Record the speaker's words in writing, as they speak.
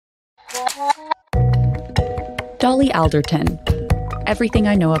Dolly Alderton, Everything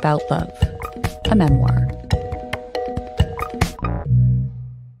I Know About Love, a memoir.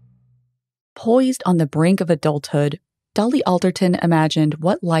 Poised on the brink of adulthood, Dolly Alderton imagined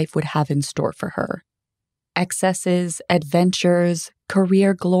what life would have in store for her. Excesses, adventures,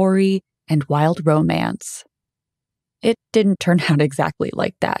 career glory, and wild romance. It didn't turn out exactly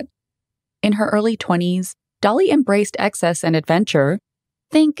like that. In her early 20s, Dolly embraced excess and adventure.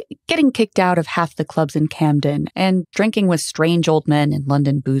 Think getting kicked out of half the clubs in Camden and drinking with strange old men and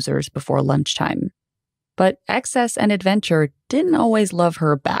London boozers before lunchtime. But excess and adventure didn't always love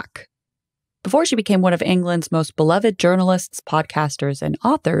her back. Before she became one of England's most beloved journalists, podcasters, and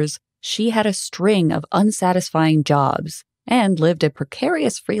authors, she had a string of unsatisfying jobs and lived a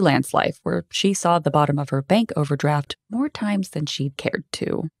precarious freelance life where she saw the bottom of her bank overdraft more times than she'd cared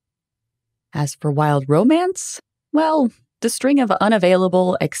to. As for wild romance, well, the string of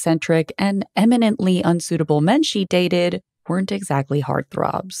unavailable, eccentric, and eminently unsuitable men she dated weren't exactly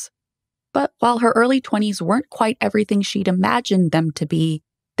heartthrobs. But while her early 20s weren't quite everything she'd imagined them to be,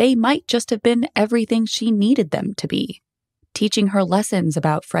 they might just have been everything she needed them to be, teaching her lessons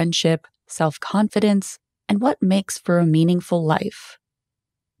about friendship, self-confidence, and what makes for a meaningful life.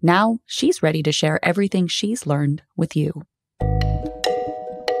 Now, she's ready to share everything she's learned with you.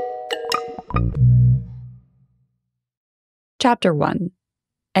 Chapter 1.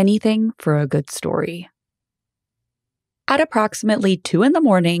 Anything for a Good Story. At approximately 2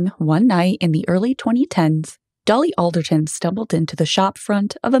 a.m. one night in the early 2010s, Dolly Alderton stumbled into the shop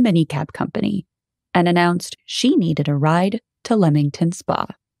front of a minicab company and announced she needed a ride to Leamington Spa.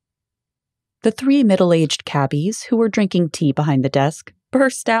 The 3 middle-aged cabbies who were drinking tea behind the desk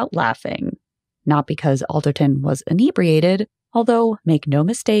burst out laughing. Not because Alderton was inebriated, although, make no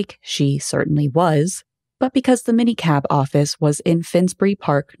mistake, she certainly was, but because the minicab office was in Finsbury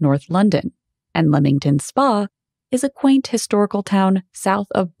Park, North London, and Leamington Spa is a quaint historical town south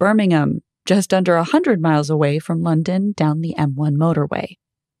of Birmingham, just under 100 miles away from London down the M1 motorway.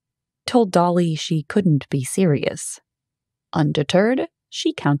 Told Dolly she couldn't be serious. Undeterred,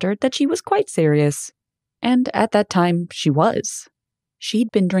 she countered that she was quite serious. And at that time, she was.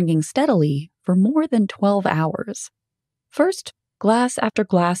 She'd been drinking steadily for more than 12 hours. First, glass after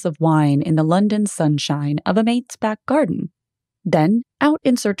glass of wine in the London sunshine of a mate's back garden. Then, out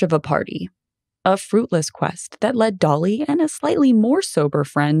in search of a party. A fruitless quest that led Dolly and a slightly more sober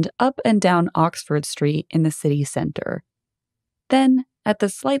friend up and down Oxford Street in the city centre. Then, at the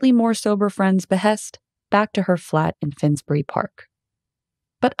slightly more sober friend's behest, back to her flat in Finsbury Park.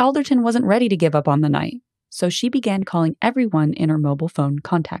 But Alderton wasn't ready to give up on the night, so she began calling everyone in her mobile phone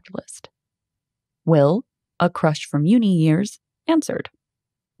contact list. Will, a crush from uni years, answered.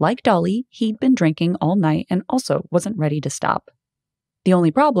 Like Dolly, he'd been drinking all night and also wasn't ready to stop. The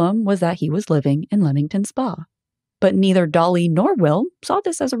only problem was that he was living in Leamington Spa. But neither Dolly nor Will saw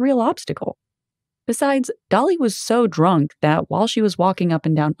this as a real obstacle. Besides, Dolly was so drunk that while she was walking up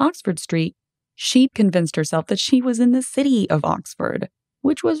and down Oxford Street, she'd convinced herself that she was in the city of Oxford,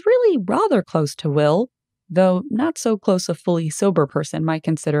 which was really rather close to Will, though not so close a fully sober person might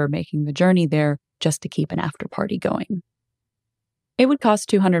consider making the journey there just to keep an after-party going. It would cost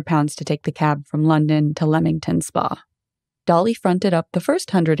 £200 to take the cab from London to Leamington Spa. Dolly fronted up the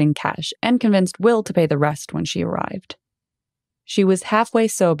first 100 in cash and convinced Will to pay the rest when she arrived. She was halfway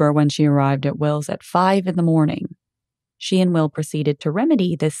sober when she arrived at Will's at 5 a.m. She and Will proceeded to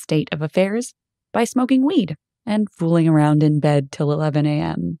remedy this state of affairs by smoking weed and fooling around in bed till 11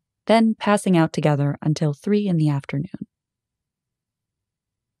 a.m., then passing out together until 3 in the afternoon.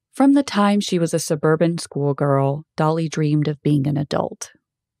 From the time she was a suburban schoolgirl, Dolly dreamed of being an adult.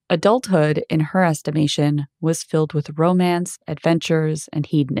 Adulthood, in her estimation, was filled with romance, adventures, and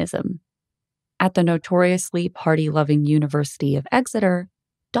hedonism. At the notoriously party-loving University of Exeter,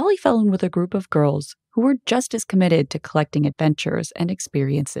 Dolly fell in with a group of girls who were just as committed to collecting adventures and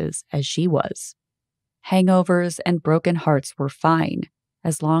experiences as she was. Hangovers and broken hearts were fine,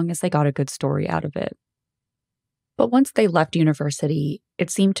 as long as they got a good story out of it. But once they left university,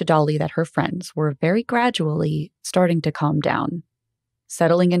 it seemed to Dolly that her friends were very gradually starting to calm down,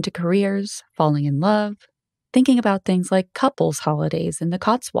 settling into careers, falling in love, thinking about things like couples holidays in the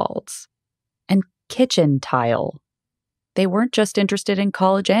Cotswolds, and kitchen tile. They weren't just interested in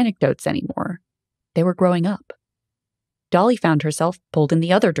college anecdotes anymore. They were growing up. Dolly found herself pulled in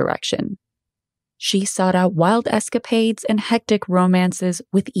the other direction. She sought out wild escapades and hectic romances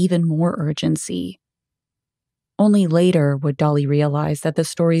with even more urgency. Only later would Dolly realize that the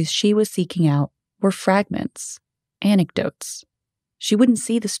stories she was seeking out were fragments, anecdotes. She wouldn't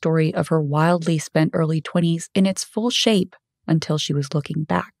see the story of her wildly spent early 20s in its full shape until she was looking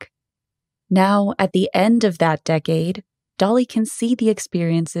back. Now, at the end of that decade, Dolly can see the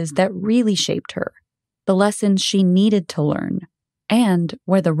experiences that really shaped her, the lessons she needed to learn, and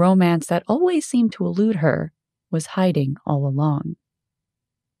where the romance that always seemed to elude her was hiding all along.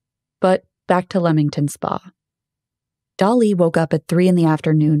 But back to Leamington Spa. Dolly woke up at 3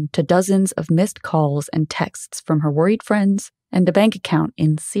 p.m. to dozens of missed calls and texts from her worried friends and a bank account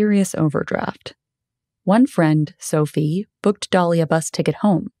in serious overdraft. One friend, Sophie, booked Dolly a bus ticket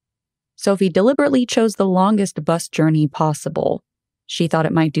home. Sophie deliberately chose the longest bus journey possible. She thought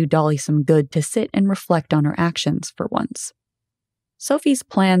it might do Dolly some good to sit and reflect on her actions for once. Sophie's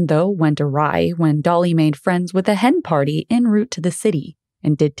plan, though, went awry when Dolly made friends with a hen party en route to the city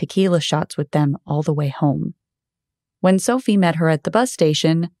and did tequila shots with them all the way home. When Sophie met her at the bus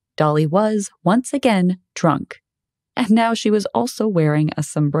station, Dolly was, once again, drunk. And now she was also wearing a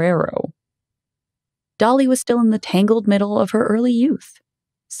sombrero. Dolly was still in the tangled middle of her early youth.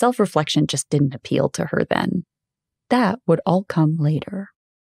 Self-reflection just didn't appeal to her then. That would all come later.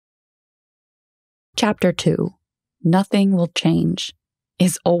 Chapter 2. Nothing Will Change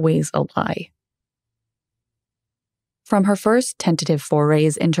is Always a Lie. From her first tentative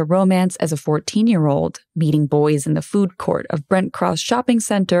forays into romance as a 14-year-old, meeting boys in the food court of Brent Cross Shopping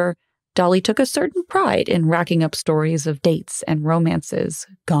Center, Dolly took a certain pride in racking up stories of dates and romances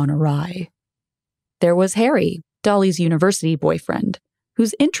gone awry. There was Harry, Dolly's university boyfriend,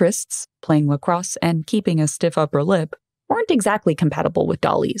 whose interests, playing lacrosse and keeping a stiff upper lip, weren't exactly compatible with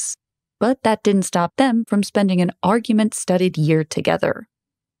Dolly's. But that didn't stop them from spending an argument-studded year together.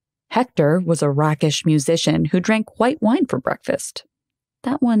 Hector was a rakish musician who drank white wine for breakfast.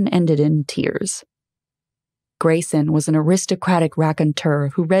 That one ended in tears. Grayson was an aristocratic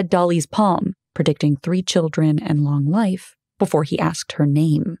raconteur who read Dolly's palm, predicting 3 children and long life, before he asked her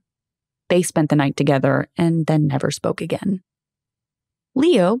name. They spent the night together and then never spoke again.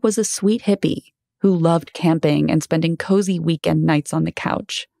 Leo was a sweet hippie who loved camping and spending cozy weekend nights on the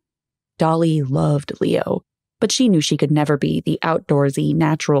couch. Dolly loved Leo, but she knew she could never be the outdoorsy,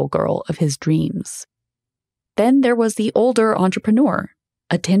 natural girl of his dreams. Then there was the older entrepreneur,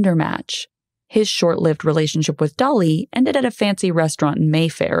 a Tinder match. His short-lived relationship with Dolly ended at a fancy restaurant in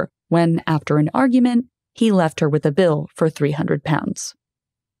Mayfair when, after an argument, he left her with a bill for £300.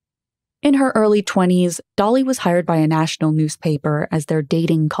 In her early 20s, Dolly was hired by a national newspaper as their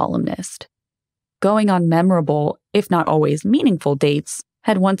dating columnist. Going on memorable, if not always meaningful dates,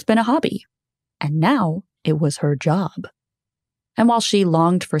 had once been a hobby, and now it was her job. And while she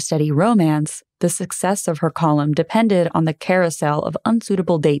longed for steady romance, the success of her column depended on the carousel of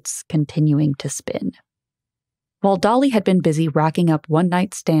unsuitable dates continuing to spin. While Dolly had been busy racking up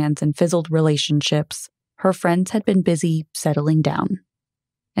one-night stands and fizzled relationships, her friends had been busy settling down.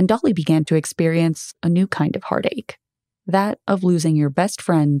 And Dolly began to experience a new kind of heartache, that of losing your best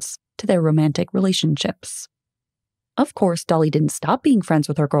friends to their romantic relationships. Of course, Dolly didn't stop being friends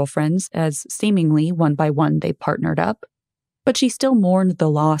with her girlfriends, as seemingly one by one they partnered up, but she still mourned the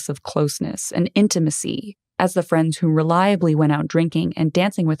loss of closeness and intimacy as the friends who reliably went out drinking and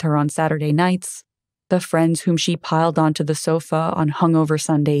dancing with her on Saturday nights, the friends whom she piled onto the sofa on hungover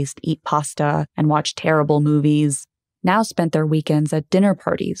Sundays to eat pasta and watch terrible movies, now spent their weekends at dinner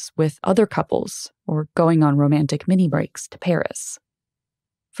parties with other couples or going on romantic mini-breaks to Paris.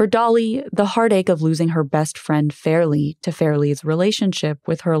 For Dolly, the heartache of losing her best friend Fairley to Fairley's relationship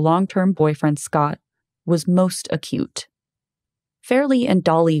with her long-term boyfriend Scott was most acute. Fairley and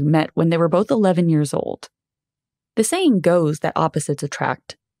Dolly met when they were both 11 years old. The saying goes that opposites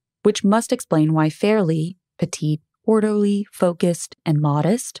attract, which must explain why Fairley, petite, orderly, focused, and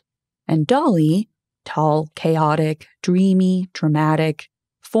modest, and Dolly, tall, chaotic, dreamy, dramatic,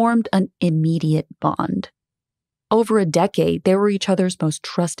 formed an immediate bond. Over a decade, they were each other's most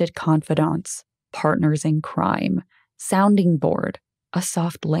trusted confidants, partners in crime, sounding board, a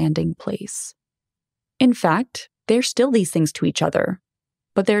soft landing place. In fact, they're still these things to each other,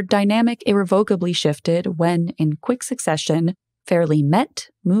 but their dynamic irrevocably shifted when, in quick succession, Fairley met,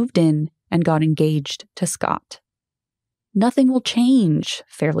 moved in, and got engaged to Scott. Nothing will change,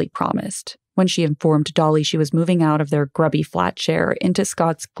 Fairley promised, when she informed Dolly she was moving out of their grubby flat share into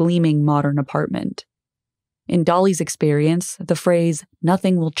Scott's gleaming modern apartment. In Dolly's experience, the phrase,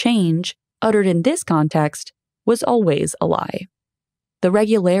 "nothing will change," uttered in this context, was always a lie. The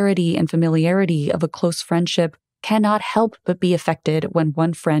regularity and familiarity of a close friendship cannot help but be affected when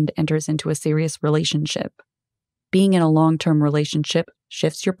one friend enters into a serious relationship. Being in a long-term relationship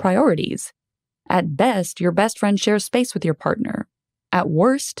shifts your priorities. At best, your best friend shares space with your partner. At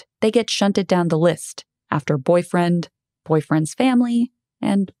worst, they get shunted down the list after boyfriend, boyfriend's family,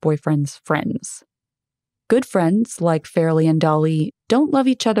 and boyfriend's friends. Good friends like Fairly and Dolly don't love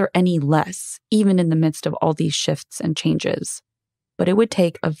each other any less, even in the midst of all these shifts and changes. But it would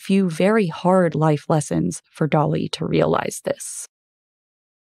take a few very hard life lessons for Dolly to realize this.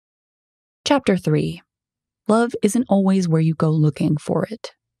 Chapter 3. Love isn't always where you go looking for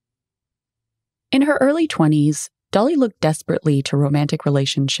it. In her early 20s, Dolly looked desperately to romantic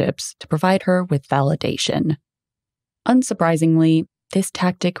relationships to provide her with validation. Unsurprisingly, this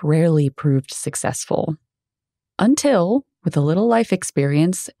tactic rarely proved successful. Until, with a little life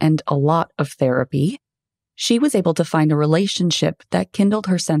experience and a lot of therapy, she was able to find a relationship that kindled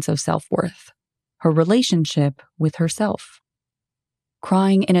her sense of self-worth, her relationship with herself.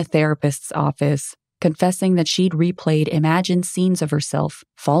 Crying in a therapist's office, confessing that she'd replayed imagined scenes of herself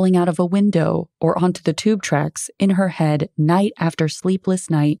falling out of a window or onto the tube tracks in her head night after sleepless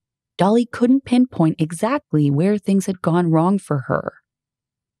night, Dolly couldn't pinpoint exactly where things had gone wrong for her.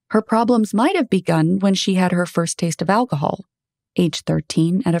 Her problems might have begun when she had her first taste of alcohol, age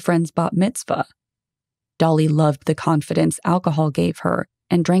 13 at a friend's bat mitzvah. Dolly loved the confidence alcohol gave her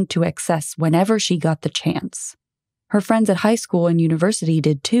and drank to excess whenever she got the chance. Her friends at high school and university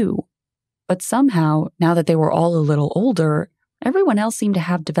did too. But somehow, now that they were all a little older, everyone else seemed to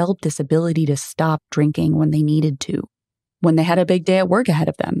have developed this ability to stop drinking when they needed to, when they had a big day at work ahead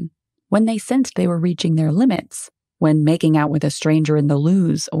of them, when they sensed they were reaching their limits, when making out with a stranger in the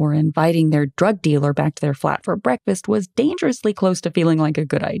loos or inviting their drug dealer back to their flat for breakfast was dangerously close to feeling like a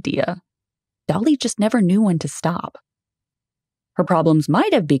good idea. Dolly just never knew when to stop. Her problems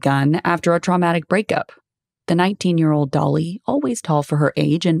might have begun after a traumatic breakup. The 19-year-old Dolly, always tall for her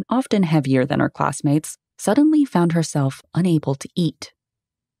age and often heavier than her classmates, suddenly found herself unable to eat.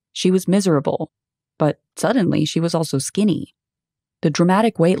 She was miserable, but suddenly she was also skinny. The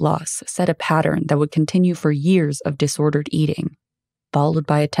dramatic weight loss set a pattern that would continue for years of disordered eating, followed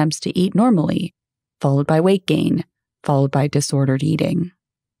by attempts to eat normally, followed by weight gain, followed by disordered eating.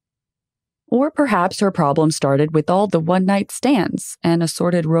 Or perhaps her problem started with all the one-night stands and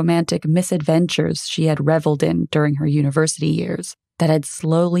assorted romantic misadventures she had reveled in during her university years that had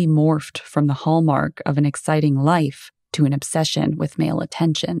slowly morphed from the hallmark of an exciting life to an obsession with male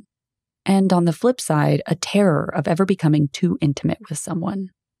attention. And on the flip side, a terror of ever becoming too intimate with someone.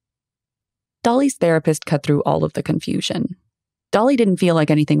 Dolly's therapist cut through all of the confusion. Dolly didn't feel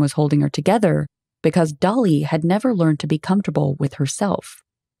like anything was holding her together because Dolly had never learned to be comfortable with herself.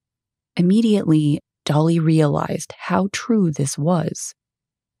 Immediately, Dolly realized how true this was.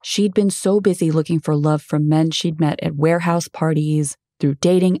 She'd been so busy looking for love from men she'd met at warehouse parties, through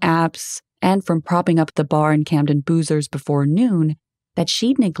dating apps, and from propping up the bar in Camden Boozers before noon that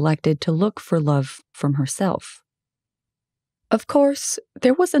she'd neglected to look for love from herself. Of course,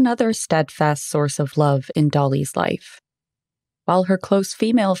 there was another steadfast source of love in Dolly's life. While her close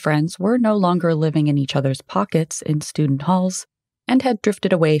female friends were no longer living in each other's pockets in student halls and had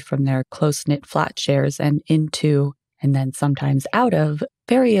drifted away from their close-knit flat shares and into, and then sometimes out of,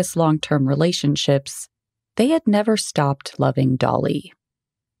 various long-term relationships, they had never stopped loving Dolly.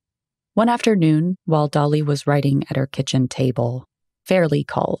 One afternoon, while Dolly was writing at her kitchen table, Fairly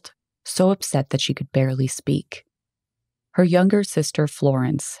called, so upset that she could barely speak. Her younger sister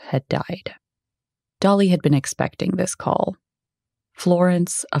Florence had died. Dolly had been expecting this call.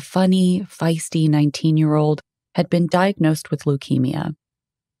 Florence, a funny, feisty 19-year-old, had been diagnosed with leukemia.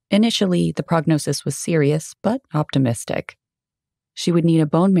 Initially, the prognosis was serious, but optimistic. She would need a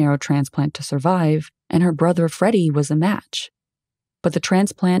bone marrow transplant to survive, and her brother Freddie was a match. But the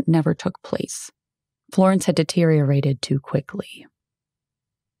transplant never took place. Florence had deteriorated too quickly.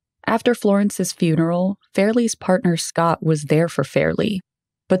 After Florence's funeral, Fairly's partner Scott was there for Fairly,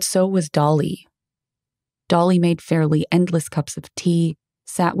 but so was Dolly. Dolly made Fairly endless cups of tea,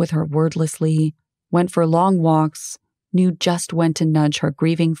 sat with her wordlessly, went for long walks, knew just when to nudge her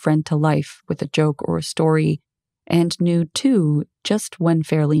grieving friend to life with a joke or a story, and knew, too, just when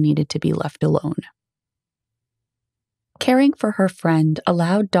Fairly needed to be left alone. Caring for her friend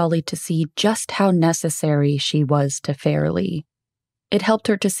allowed Dolly to see just how necessary she was to Fairly. It helped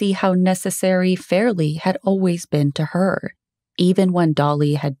her to see how necessary Fairly had always been to her, even when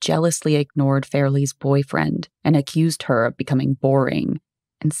Dolly had jealously ignored Fairly's boyfriend and accused her of becoming boring,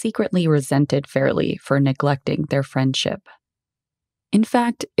 and secretly resented Fairly for neglecting their friendship. In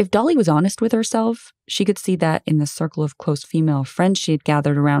fact, if Dolly was honest with herself, she could see that in the circle of close female friends she had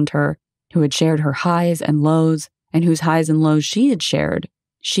gathered around her, who had shared her highs and lows, and whose highs and lows she had shared,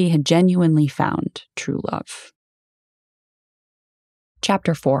 she had genuinely found true love.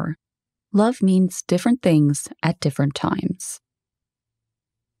 Chapter 4. Love means different things at different times.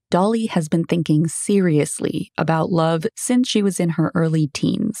 Dolly has been thinking seriously about love since she was in her early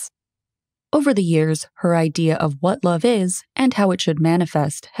teens. Over the years, her idea of what love is and how it should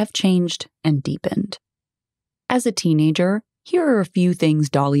manifest have changed and deepened. As a teenager, here are a few things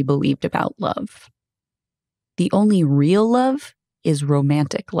Dolly believed about love. The only real love is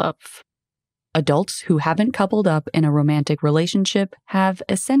romantic love. Adults who haven't coupled up in a romantic relationship have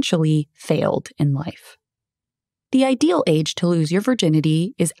essentially failed in life. The ideal age to lose your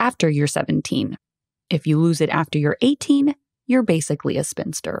virginity is after you're 17. If you lose it after you're 18, you're basically a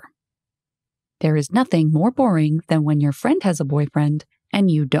spinster. There is nothing more boring than when your friend has a boyfriend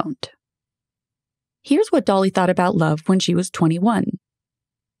and you don't. Here's what Dolly thought about love when she was 21.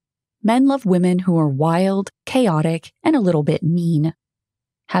 Men love women who are wild, chaotic, and a little bit mean.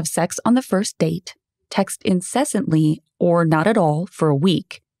 Have sex on the first date, text incessantly or not at all for a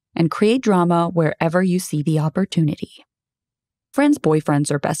week, and create drama wherever you see the opportunity. Friends'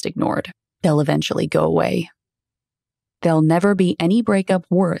 boyfriends are best ignored. They'll eventually go away. There'll never be any breakup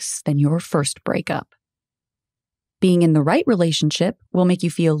worse than your first breakup. Being in the right relationship will make you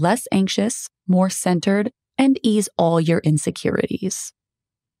feel less anxious, more centered, and ease all your insecurities.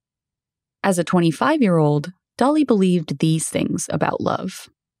 As a 25-year-old, Dolly believed these things about love.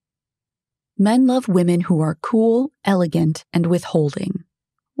 Men love women who are cool, elegant, and withholding.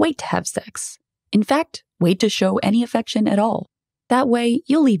 Wait to have sex. In fact, wait to show any affection at all. That way,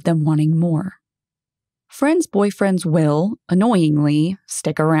 you'll leave them wanting more. Friends' boyfriends will, annoyingly,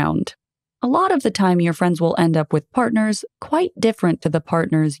 stick around. A lot of the time, your friends will end up with partners quite different to the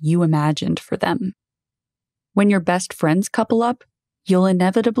partners you imagined for them. When your best friends couple up, you'll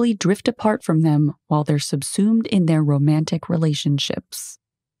inevitably drift apart from them while they're subsumed in their romantic relationships.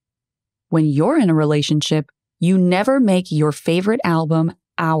 When you're in a relationship, you never make your favorite album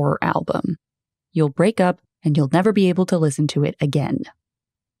our album. You'll break up and you'll never be able to listen to it again.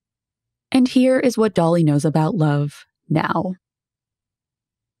 And here is what Dolly knows about love now.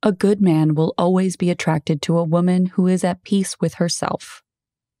 A good man will always be attracted to a woman who is at peace with herself,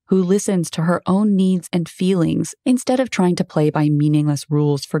 who listens to her own needs and feelings instead of trying to play by meaningless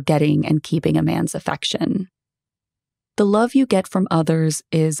rules for getting and keeping a man's affection. The love you get from others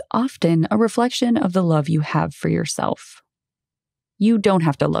is often a reflection of the love you have for yourself. You don't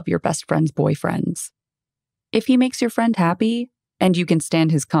have to love your best friend's boyfriends. If he makes your friend happy, and you can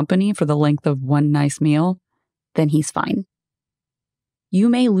stand his company for the length of one nice meal, then he's fine. You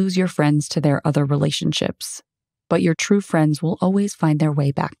may lose your friends to their other relationships, but your true friends will always find their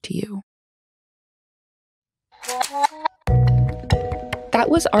way back to you. That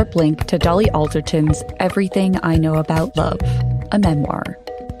was our link to Dolly Alderton's Everything I Know About Love, a memoir.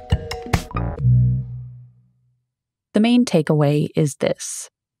 The main takeaway is this.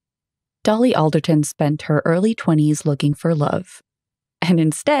 Dolly Alderton spent her early 20s looking for love, and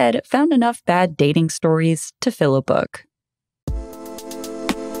instead found enough bad dating stories to fill a book.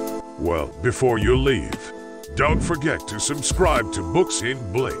 Well, before you leave, don't forget to subscribe to Books in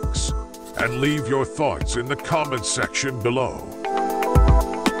Blinks and leave your thoughts in the comments section below.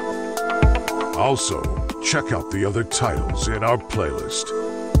 Also, check out the other titles in our playlist.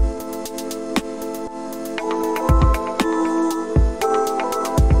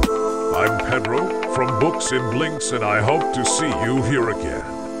 I'm Pedro from Books in Blinks, and I hope to see you here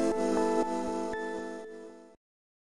again.